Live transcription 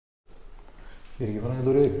ശരിക്കും പറഞ്ഞാൽ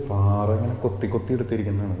ഇതൊരു പാറ ഇങ്ങനെ കൊത്തി കൊത്തി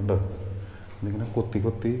എടുത്തിരിക്കുന്നതാണ് കേട്ടോ. ഇതിങ്ങനെ കൊത്തി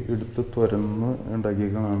കൊത്തി എടുത്ത് തുരന്ന്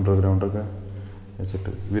ഉണ്ടാക്കിയേക്കാണ് അണ്ടർഗ്രൗണ്ടൊക്കെ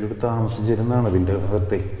വെച്ചിട്ട്. ഇവരോട് താമസിച്ചിരുന്നതാണ് ഇതിൻ്റെ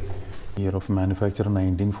അകത്തെ. ഇയർ ഓഫ് മാനുഫാക്ചർ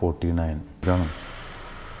 1949 ഇതാണ്.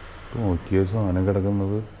 നോക്കിയ സാധനം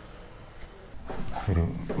കിടക്കുന്നത് ഒരു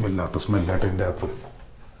വല്ലാത്ത സ്മെല്ലായിട്ട് ഇതിൻ്റെ അകത്ത്.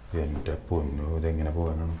 എൻ്റെ പൊന്നു, ഇതെങ്ങനെ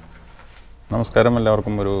പോകാനാണ്? നമസ്കാരം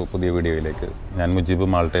എല്ലാവർക്കും, ഒരു പുതിയ വീഡിയോയിലേക്ക്. ഞാൻ മുജീബ്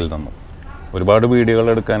മാൾട്ടയിൽ നിന്നു. ഒരുപാട് വീഡിയോകൾ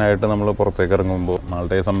എടുക്കാനായിട്ട് നമ്മൾ പുറത്തേക്ക് ഇറങ്ങുമ്പോൾ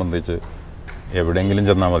മാൾട്ടയെ സംബന്ധിച്ച് എവിടെയെങ്കിലും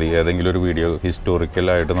ചെന്നാൽ മതി, ഏതെങ്കിലും ഒരു വീഡിയോ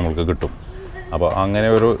ഹിസ്റ്റോറിക്കലായിട്ട് നമുക്ക് കിട്ടും. അപ്പോൾ അങ്ങനെ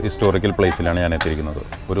ഒരു ഹിസ്റ്റോറിക്കൽ പ്ലേസിലാണ് ഞാൻ എത്തിയിരിക്കുന്നത്.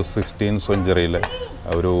 ഒരു 16th സെഞ്ച്വറിയിലെ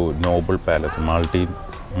ഒരു നോബിൾ പാലസ്,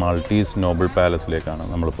 മാൾട്ടീസ് നോബിൾ പാലസിലേക്കാണ്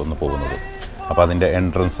നമ്മളിപ്പോൾ ഒന്ന് പോകുന്നത്. അപ്പോൾ അതിൻ്റെ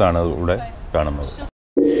എൻട്രൻസ് ആണ് ഇവിടെ കാണുന്നത്.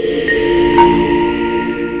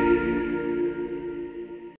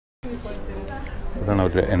 ഇതാണ്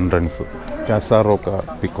അവരുടെ എൻട്രൻസ്. കാസാറോക്ക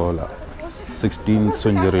പിക്കോല 16th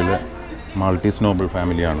സെഞ്ച്വറിയിലെ മാൾട്ടീസ് നോബിൾ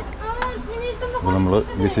ഫാമിലിയാണ്. അപ്പോൾ നമ്മൾ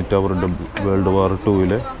visit our world war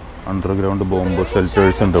 2 underground bomb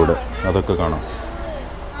shelters ഉണ്ട് ഇവിടെ, അതൊക്കെ കാണാം.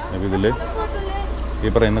 അപ്പോൾ ഇതിൽ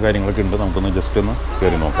ഈ പറയുന്ന കാര്യങ്ങളൊക്കെ ഉണ്ട്. നമുക്കൊന്ന് ജസ്റ്റ് ഒന്ന്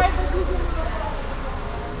കയറി നോക്കാം.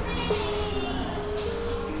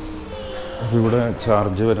 അപ്പോൾ ഇവിടെ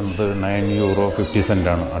ചാർജ് വരുന്നത്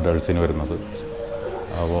 €9.50 അഡൾട്ട്സിന് വരുന്നത്.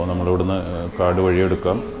 അപ്പോൾ നമ്മളിവിടുന്ന് കാർഡ് വഴി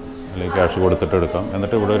എടുക്കാം, അല്ലെങ്കിൽ ക്യാഷ് കൊടുത്തിട്ട് എടുക്കാം.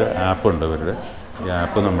 എന്നിട്ട് ഇവിടെ ഒരു ആപ്പ് ഉണ്ട് ഇവരുടെ. ഈ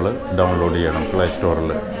ആപ്പ് നമ്മൾ ഡൗൺലോഡ് ചെയ്യണം പ്ലേ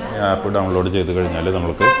സ്റ്റോറിൽ. ഈ ആപ്പ് ഡൗൺലോഡ് ചെയ്ത് കഴിഞ്ഞാൽ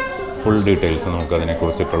നമുക്ക് ഫുൾ ഡീറ്റെയിൽസ്, നമുക്ക്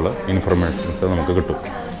അതിനെക്കുറിച്ചിട്ടുള്ള ഇൻഫർമേഷൻസ് നമുക്ക് കിട്ടും.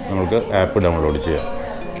 നമുക്ക് ആപ്പ് ഡൗൺലോഡ് ചെയ്യാം.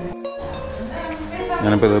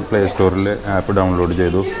 ഞാനിപ്പോൾ ഇത് പ്ലേ സ്റ്റോറിൽ ആപ്പ് ഡൗൺലോഡ്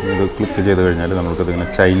ചെയ്തു. ഇത് ക്ലിക്ക് ചെയ്ത് കഴിഞ്ഞാൽ നമുക്കതിങ്ങനെ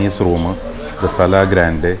Chinese room, the Salah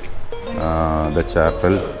grand, the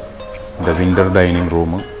chapel, the winter dining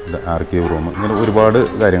room, the archive room, ഇങ്ങനെ ഒരുപാട്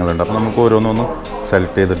കാര്യങ്ങളുണ്ട്. അപ്പോൾ നമുക്ക് ഓരോന്നൊന്ന്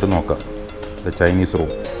സെലക്ട് ചെയ്തിട്ട് നോക്കാം. The Chinese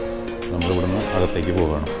room. നമ്മളിവിടുന്ന് അകത്തേക്ക്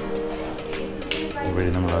പോവുകയാണ്. വഴി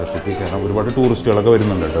നമ്മൾ അകത്തേക്ക് കയറാം. ഒരുപാട് ടൂറിസ്റ്റുകളൊക്കെ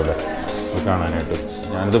വരുന്നുണ്ട് കേട്ടോ ഇവിടെ ഇത് കാണാനായിട്ട്.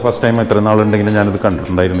 ഞാനിത് ഫസ്റ്റ് ടൈം എത്ര നാളുണ്ടെങ്കിലും ഞാനിത്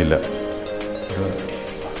കണ്ടിട്ടുണ്ടായിരുന്നില്ല.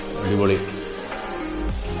 അടിപൊളി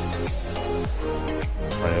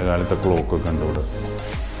പഴയ കാലത്തെ ക്ലോക്കൊക്കെ ഉണ്ട് ഇവിടെ.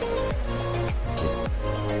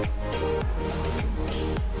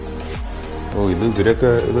 ഓ, ഇത്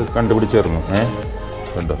ഇവരൊക്കെ ഇത് കണ്ടുപിടിച്ചേർന്നു.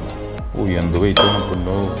 കണ്ടോ? ഓ, എന്ത് വെയിറ്റ്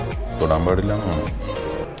നോക്കുന്നുണ്ടോ, തൊടാൻ പാടില്ല എന്നാണ്.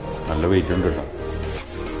 നല്ല വെയിറ്റ് ഉണ്ട് കേട്ടോ.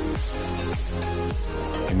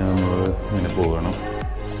 പിന്നെ നമ്മൾ ഇങ്ങനെ പോകണം.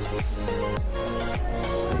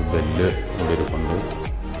 ഒരു ബെല്ല് ഇവിടെ ഇരിപ്പുണ്ട്.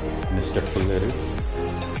 പിന്നെ സ്റ്റെപ്പ് കയറി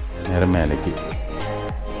നേരെ മേലേക്ക്.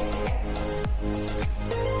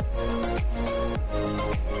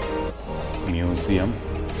 മ്യൂസിയം,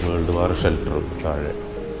 വേൾഡ് വാർ ഷെൽട്ടർ താഴെ.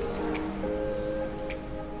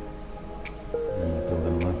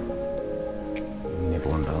 നമുക്കിവിടുന്ന് ഇങ്ങനെ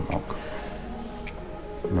പോകേണ്ടത് നോക്കാം.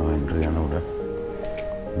 നോ എൻട്രിയാണ് ഇവിടെ.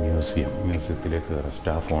 മ്യൂസിയത്തിലേക്ക് കയറാം.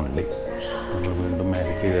 Staff only. നമ്മൾ വീണ്ടും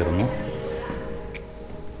മേലേക്ക് കയറുന്നു.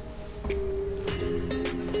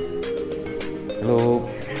 ഹലോ,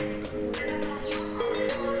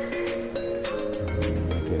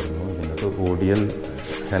 കയറുന്നു. ഇതിനകത്ത് ഓഡിയൽ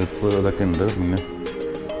ഹെൽപ്പ് അതൊക്കെ ഉണ്ട്. പിന്നെ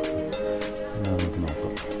നമുക്ക്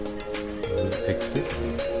നോക്കാം. Exit.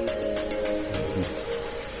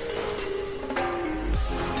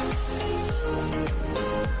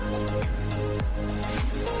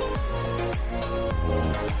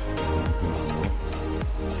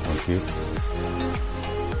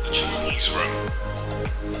 The Chinese room.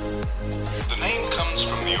 The name comes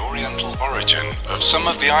from the Oriental origin of some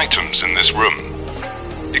of the items in this room.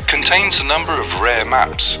 It contains a number of rare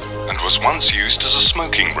maps and was once used as a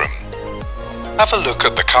smoking room. Have a look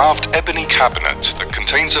at the carved ebony cabinet that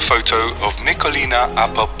contains a photo of Nicolina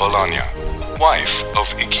Appa Bologna, wife of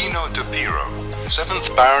Igino de Piro, 7th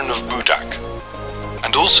Baron of Budak,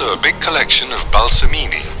 and also a big collection of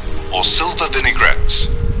balsamini, or silver vinaigrettes,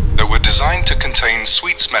 that were designed to contain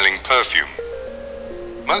sweet-smelling perfume.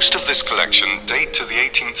 Most of this collection date to the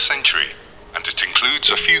 18th century, and it includes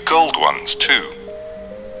a few gold ones too.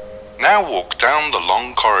 Now walk down the long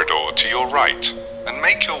corridor to your right and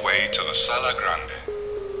make your way to the Sala Grande.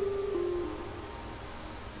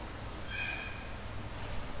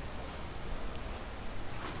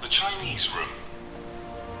 The Chinese room.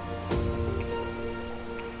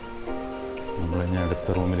 നമ്മളിനി അടുത്ത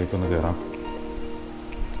റൂമിലേക്കൊന്ന് കയറാം.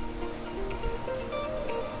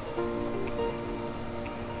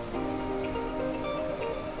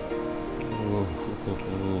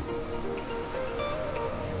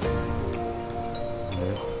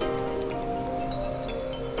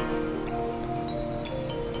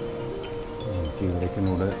 എനിക്ക് ഇവിടേക്കും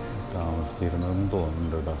കൂടെ താമസിച്ചിരുന്നതെന്ന്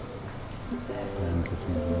തോന്നുന്നുണ്ട് കേട്ടോ.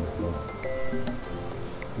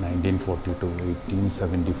 1942,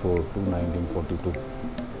 1874 to 1942.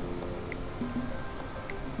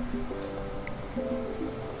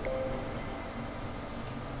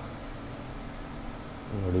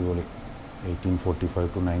 അടിപൊളി. 1845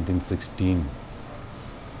 to 1916.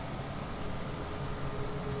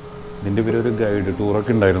 ഇതിൻ്റെ പേരൊരു guide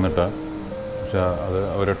ടൂറൊക്കെ ഉണ്ടായിരുന്നു കേട്ടോ. പക്ഷെ അത്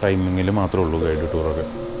അവരുടെ ടൈമിങ്ങിൽ മാത്രമേ ഉള്ളൂ ഗൈഡ് ടൂറൊക്കെ.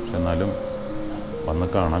 പക്ഷെ എന്നാലും വന്ന്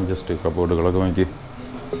കാണാം. ജസ്റ്റ് കബോർഡുകളൊക്കെ നോക്കി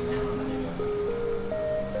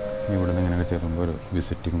ഇവിടെ നിന്ന് ഇങ്ങനെയൊക്കെ ചേരുമ്പോൾ ഒരു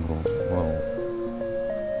വിസിറ്റിംഗ് റൂം.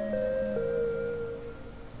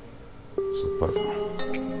 സൂപ്പർ.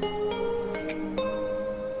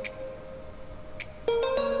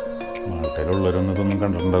 മാൾട്ടയിലുള്ളവരൊന്നും ഇതൊന്നും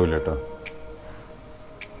കണ്ടിട്ടുണ്ടാവില്ല കേട്ടോ.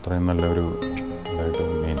 അത്രയും നല്ലൊരു ഇതായിട്ട്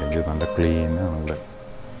മെയിൻറ്റെയിൻ ചെയ്ത് നല്ല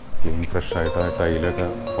ക്ലീൻ ഫ്രഷ് ആയിട്ട് ആ ടൈലൊക്കെ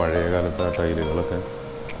പഴയ കാലത്ത് ആ ടൈലുകളൊക്കെ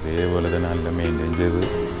അതേപോലെ തന്നെ നല്ല മെയിൻറ്റെയിൻ ചെയ്ത്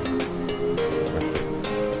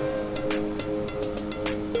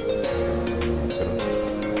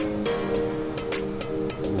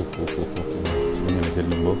ഇങ്ങനെ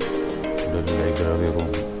ചെല്ലുമ്പോൾ ഇതൊരു ലൈബ്രറി റൂം.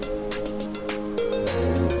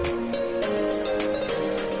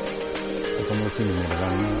 ഇപ്പം നമ്മൾ സിനിമയിൽ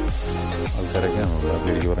കാണുന്ന ആൾക്കാരൊക്കെയാണല്ലോ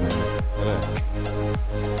ശരിക്കും പറഞ്ഞത് അല്ലേ?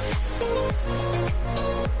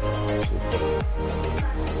 Super.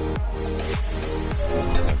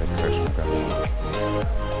 ഡെക്കറേഷനൊക്കെ.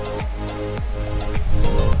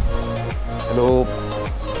 Hello,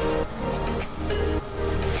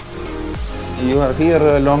 you are here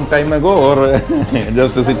a long time ago or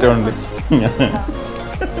just to sit only?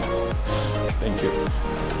 Thank you.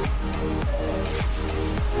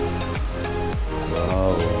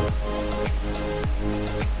 Wow.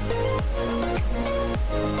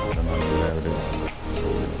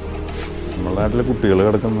 നമ്മുടെ നാട്ടിലെ കുട്ടികൾ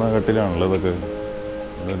കിടക്കുന്ന കട്ടിലാണല്ലോ ഇതൊക്കെ.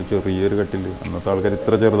 ഒരു ചെറിയൊരു കട്ടിൽ. അന്നത്തെ ആൾക്കാർ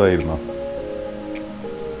ഇത്ര ചെറുതായിരുന്നോ?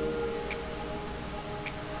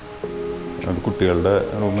 അത് കുട്ടികളുടെ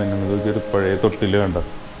റൂമിൽ നിന്ന് ഒരു പഴയ തൊട്ടിൽ കണ്ട.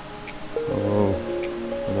 ഓ,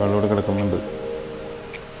 ഒരാളോട് കിടക്കുന്നുണ്ട്.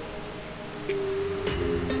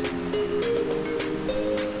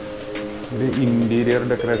 ഒരു ഇൻറ്റീരിയർ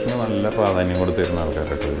ഡെക്കറേഷന് നല്ല പ്രാധാന്യം കൊടുത്തിരുന്ന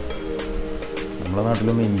ആൾക്കാരൊക്കെ. നമ്മുടെ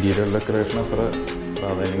നാട്ടിലൊന്നും ഇൻറ്റീരിയർ ഡെക്കറേഷൻ അത്ര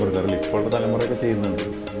പ്രാധാന്യം കൊടുക്കാറില്ല. ഇപ്പോഴത്തെ തലമുറയൊക്കെ ചെയ്യുന്നുണ്ട്.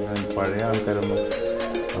 പഴയ ആൾക്കാരൊന്നും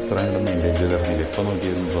അത്ര അങ്ങോട്ട് മെയിൻറ്റെയിൻ ചെയ്തിരുന്നില്ല. ഇപ്പം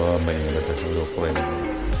നോക്കിയിരുന്നപ്പോൾ ഭയങ്കര ഡെക്കറേഷൻ ഓഫറായിരുന്നു.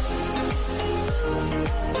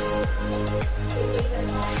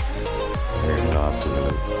 ഗ്ലാസുകൾ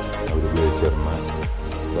അവർ ഉപയോഗിച്ചിരുന്ന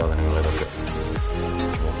സാധനങ്ങളിലൊക്കെ.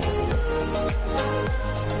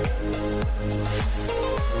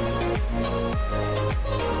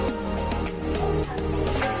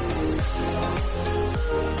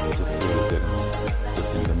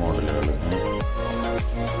 ചെസ്സിൻ്റെ മോഡലുകൾ.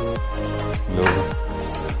 ലോകം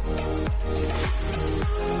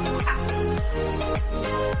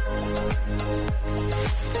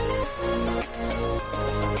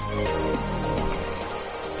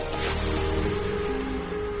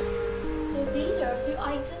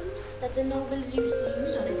that the nobles used to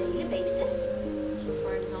use on a daily basis. So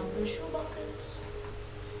for example, shoe buckles,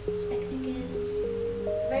 spectacles,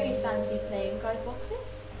 very fancy playing card boxes.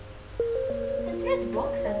 That red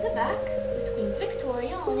box at the back with Queen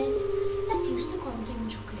Victoria on it, that used to contain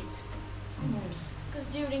chocolate. Because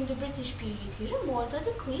during the British period here in Malta,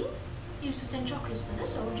 the Queen used to send chocolates to the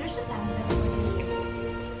soldiers to thank them for their service.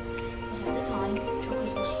 But at the time,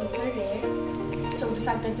 chocolate was super rare. So the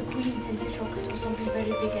fact that the Queen sent her chocolate was something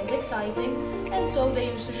very big and exciting, and so they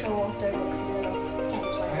used to show off their boxes a lot.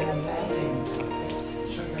 Hence why they have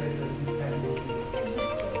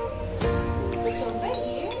Exactly. So right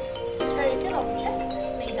here, a spherical object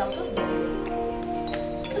made out of gold.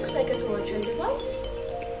 It looks like a torture device,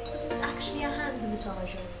 but it's actually a hand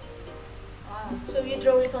massager. Wow. So you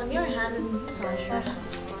throw it on your hand and massage your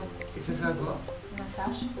hands. Is this a go?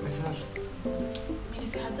 Massage. Massage. I mean,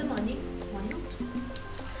 if you had the money, why not?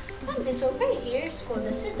 And this over here is called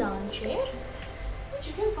a sedan chair, which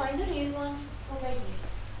you can find a real one over here.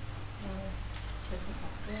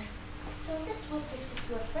 So this was gifted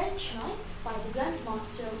to a French knight by the Grand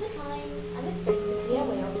Master of the time, and it's basically a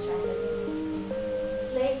way of traveling.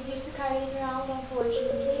 Slaves used to carry it around,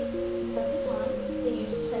 unfortunately, but at the time they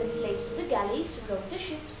used to send slaves to the galleys to float the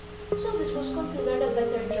ships, so this was considered a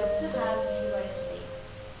better job to have if you were a slave.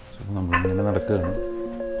 So നമ്മളിങ്ങനെ നടക്കുകയാണ്.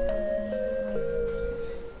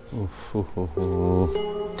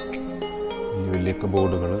 ഈ വലിയ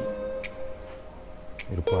കബോർഡുകൾ,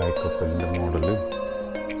 ഒരു പായ്ക്കപ്പലിൻ്റെ model,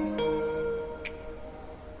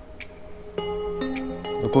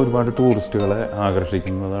 ഇതൊക്കെ ഒരുപാട് ടൂറിസ്റ്റുകളെ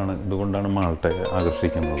ആകർഷിക്കുന്നതാണ്. ഇതുകൊണ്ടാണ് മാൾട്ടയെ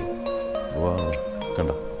ആകർഷിക്കുന്നത്.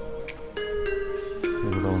 കണ്ടോ,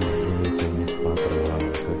 ഇവിടെ ചൈനീസ് പാത്രങ്ങളാണ്.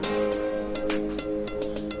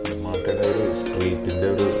 സ്ട്രീറ്റിൻ്റെ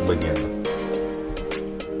ഒരു ഭംഗിയാണ്.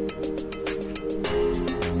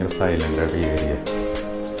 ഭയങ്കര സൈലൻ്റായിട്ട് ഈ ഏരിയ.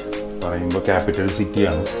 പറയുമ്പോൾ ക്യാപിറ്റൽ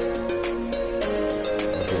സിറ്റിയാണ്.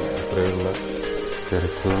 അത് അത്രയുള്ള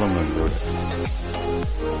തിരക്കുകളൊന്നും ഇല്ല ഇവിടെ.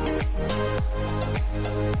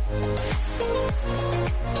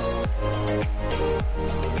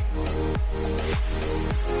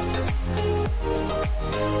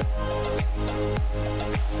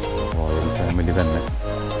 റോയൽ ഫാമിലി തന്നെ.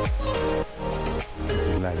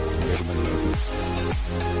 ലൈറ്റിൻ്റെ ഒരു ഭംഗി.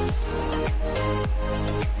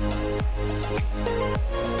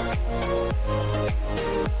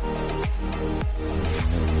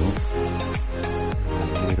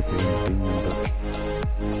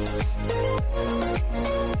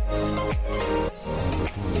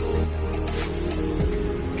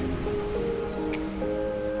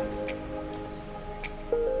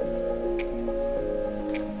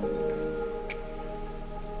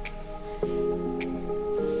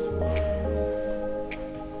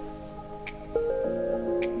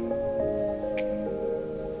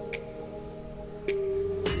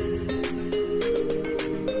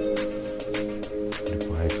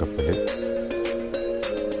 കപ്പല്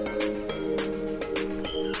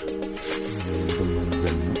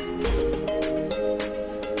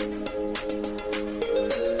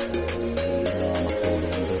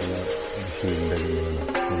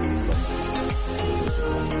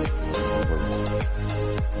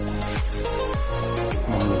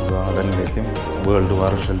ഗാർഡനിലേക്കും വേൾഡ്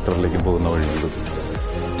വാർ ഷെൽട്ടറിലേക്കും പോകുന്ന വഴിയുണ്ട്.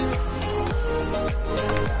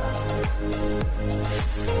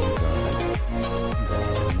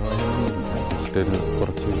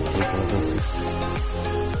 കുറച്ച്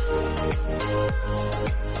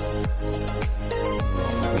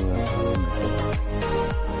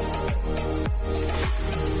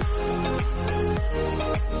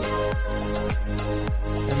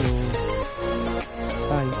hello,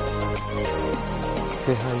 hi,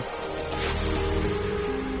 say hi,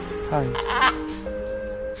 hi,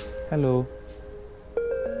 hello,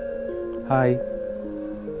 hi.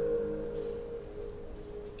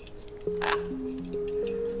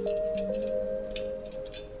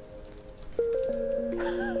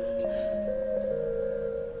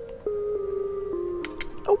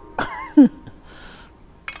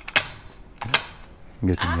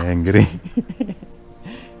 Getting angry.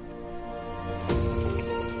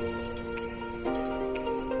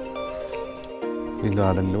 ഈ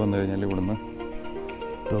ഗാർഡനിൽ വന്നു കഴിഞ്ഞാൽ ഇവിടുന്ന്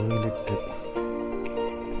ടോയ്ലറ്റ്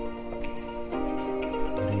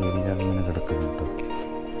ഒരു ഏരിയ അതിങ്ങനെ കിടക്കുന്നു കേട്ടോ.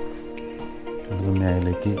 ഇവിടുന്ന്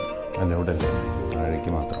മേലേക്ക് അലൗഡ് അല്ല,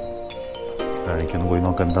 താഴേക്ക് മാത്രം. താഴേക്കൊന്ന് പോയി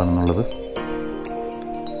നോക്കാം എന്താണെന്നുള്ളത്.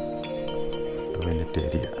 Toilet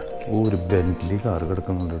area. ഒരു ബെന്റ്ലി കാർ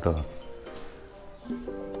കിടക്കുന്നുണ്ട് കേട്ടോ.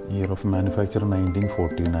 Year of manufacture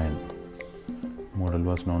 1949. Model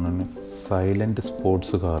was known as silent sports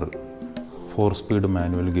car. 4-speed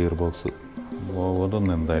manual gearbox.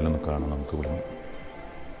 അതൊന്നും എന്തായാലും ഒന്ന് കാണാം നമുക്ക് ഇവിടെ.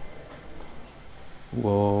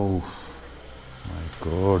 വോ മൈ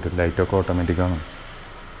ഗോഡ്, ലൈറ്റൊക്കെ ഓട്ടോമാറ്റിക്കാണ്.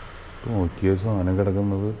 നോക്കിയ സാധനം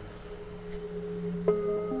കിടക്കുന്നത്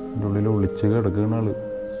ഇതിൻ്റെ ഉള്ളിൽ ഒളിച്ച് കിടക്കുന്ന ആള്.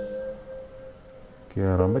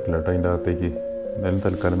 കയറാൻ പറ്റില്ല കേട്ടോ അതിൻ്റെ അകത്തേക്ക്. എന്തായാലും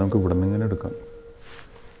തൽക്കാലം നമുക്ക് ഇവിടെ നിന്ന് ഇങ്ങനെ എടുക്കാം.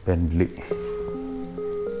 ബെന്റ്ലി.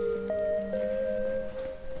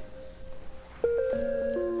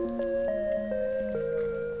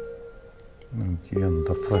 എനിക്ക്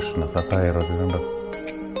എന്താ ഫ്രഷ്നെസ് ആ ടയറൊക്കെ കണ്ട.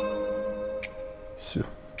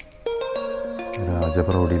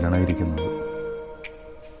 രാജപ്രൗഢിയിലാണ് ഇരിക്കുന്നത്.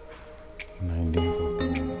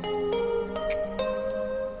 1949.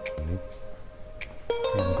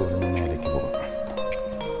 നമുക്ക് ഇവിടെ നിന്ന് മേലേക്ക് പോകാം.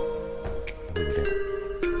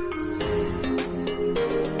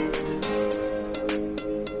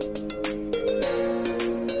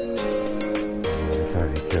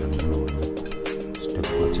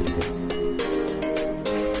 സ്റ്റെപ്പ് വെച്ചിരിക്കുക.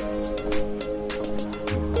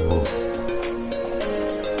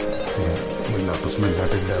 വല്ലാത്ത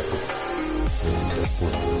സ്മെല്ലാട്ടില്ല.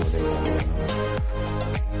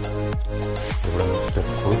 ഇവിടെ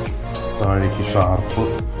സ്റ്റെപ്പ് താഴേക്ക് ഷാർപ്പ്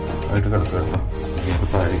ആയിട്ട് കിടക്കുക. നമുക്ക്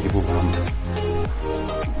താഴേക്ക് പോകാം.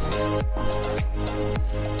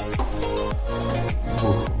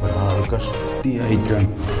 ഒരാൾ കഷ്ടിയായിട്ടാണ്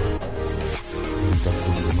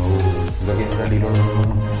ഇതൊക്കെ എൻ്റെ അടിയിലുള്ള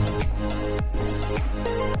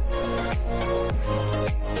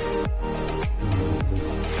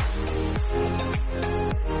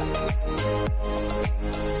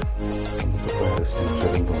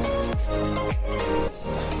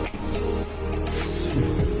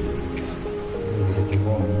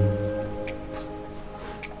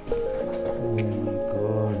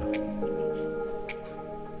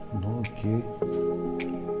നോക്കി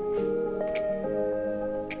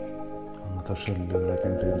അങ്ങനത്തെ ഷെല്ലുകളൊക്കെ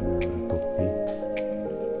ഉണ്ടായിരുന്നു. തൊപ്പി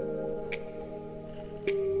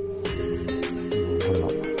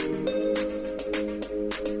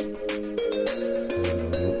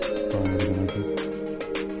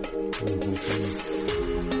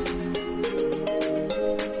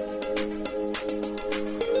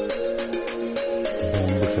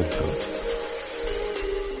ബോംബ് ഷെൽട്ടർ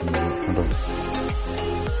കണ്ടോ.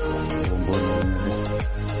 ബോംബ്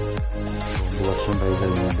വർഷം ഉണ്ടായി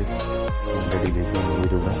കഴിഞ്ഞാൽ അതിൻ്റെ അടിയിലേക്ക്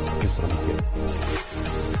നമ്മളിവിടെ വിശ്രമിക്കുക.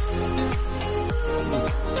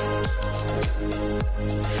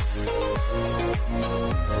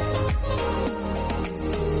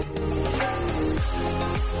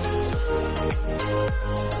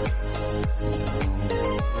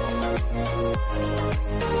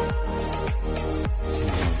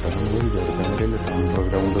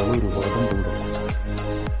 ഗ്രൗണ്ടുകൾ ഒരുപാടുണ്ട് ഇവിടെ.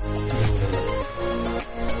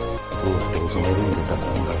 ടൂറിസ്റ്റ് ഹൗസുമാരും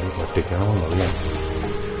ഒറ്റയ്ക്കാണ് വന്നത്. ഞാൻ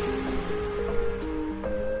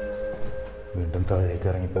വീണ്ടും താഴേക്ക്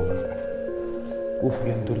ഇറങ്ങിപ്പോകുന്നു.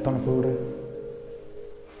 എന്തൊരു തണുപ്പ് ഇവിടെ.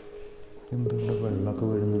 എന്തുകൊണ്ട് വെള്ളമൊക്കെ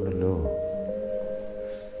വീഴുന്നുണ്ടല്ലോ.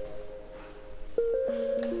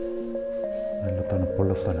 നല്ല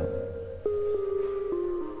തണുപ്പുള്ള സ്ഥലം.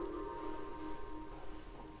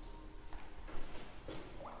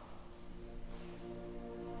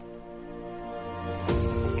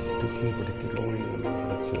 ഇവിടേക്ക് ലോറികൾ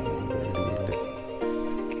അടച്ച് റെഡിയില്ല.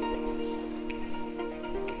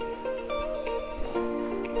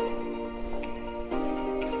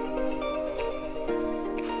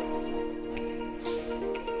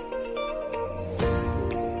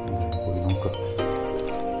 പോയി നോക്കാം.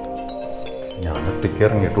 ഞാൻ ഒറ്റയ്ക്ക്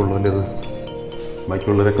ഇറങ്ങിയിട്ടുള്ളൂ. ഇത്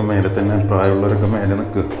ബാക്കിയുള്ളവരൊക്കെ മേലെ തന്നെ, പ്രായമുള്ളവരൊക്കെ മേലെ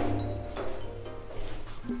നിൽക്കുക.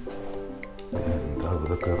 എന്താ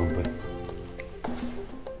ഇവിടെ കയറുമ്പോൾ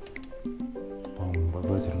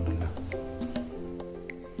വെച്ചിട്ടുണ്ടല്ലോ.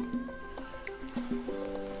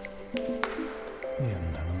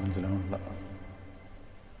 എന്താണ് മനസ്സിലാവുന്നില്ല.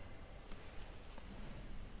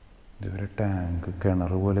 ഇതുവരെ ടാങ്ക്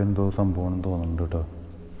കിണർ പോലെ എന്തോ സംഭവം തോന്നുന്നുണ്ട് കേട്ടോ.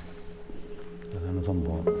 അതാണ്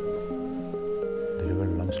സംഭവം. ഇതിൽ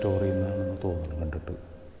വെള്ളം സ്റ്റോർ ചെയ്യുന്നതാണെന്ന് തോന്നുന്നു കണ്ടിട്ട്.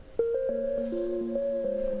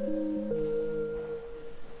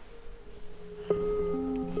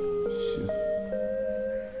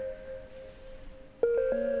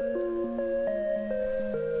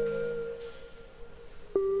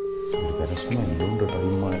 സ്മെല്ലുണ്ട് കേട്ടോ.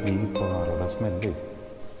 ഈ പാറയുടെ സ്മെല്ല്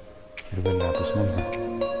ഒരു വല്ലാത്ത സ്മെല്ല്.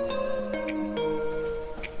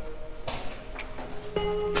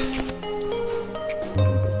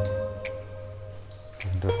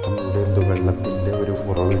 എൻ്റെ അർത്ഥം ഇവിടെ എന്തോ വെള്ളത്തിൻ്റെ ഒരു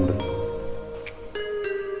കുറവുണ്ട്.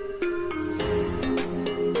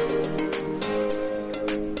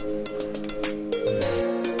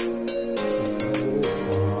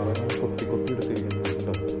 കൊത്തി കൊത്തി എടുത്തിരിക്കുന്നു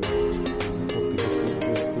കേട്ടോ.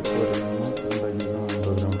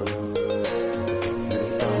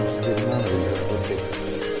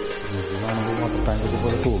 ടാങ്ക്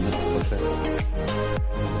പോലെ തോന്നും. പക്ഷേ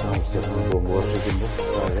താമസിച്ചപ്പോൾ ബോംബ് വർഷിക്കുമ്പോൾ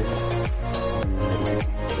താഴെ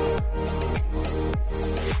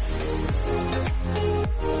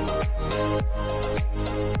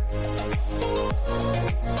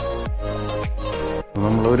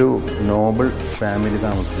നമ്മളൊരു നോബൽ ഫാമിലി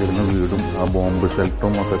താമസിച്ചിരുന്ന വീടും ആ ബോംബ്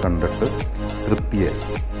ഷെൽട്ടറും ഒക്കെ കണ്ടിട്ട് തൃപ്തിയായി.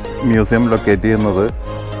 മ്യൂസിയം ലൊക്കേറ്റ് ചെയ്യുന്നത്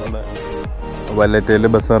വല്ലറ്റയിൽ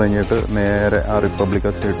ബസ് ഇറങ്ങിയിട്ട് നേരെ ആ റിപ്പബ്ലിക്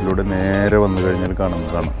എസ്റ്റേറ്റിലൂടെ നേരെ വന്നു കഴിഞ്ഞാൽ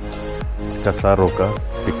കാണുന്നതാണ് കസാറോക്ക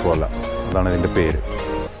പിക്കോല. അതാണ് ഇതിൻ്റെ പേര്.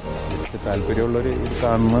 ജസ്റ്റ് താല്പര്യമുള്ളവർ ഇത്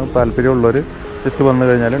കാണുന്ന താല്പര്യമുള്ളവർ ജസ്റ്റ് വന്നു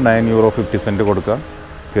കഴിഞ്ഞാൽ €9.50 കൊടുക്കുക,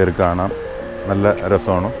 കയറി കാണാം. നല്ല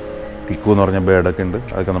രസമാണ്. കിക്കു എന്ന് പറഞ്ഞ ബേഡൊക്കെ ഉണ്ട്,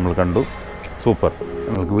 അതൊക്കെ നമ്മൾ കണ്ടു. സൂപ്പർ.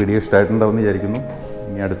 നിങ്ങൾക്ക് വീഡിയോ ഇഷ്ടമായിട്ടുണ്ടാവുമെന്ന് വിചാരിക്കുന്നു.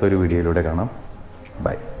 ഇനി അടുത്തൊരു വീഡിയോയിലൂടെ കാണാം.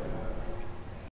 ബൈ.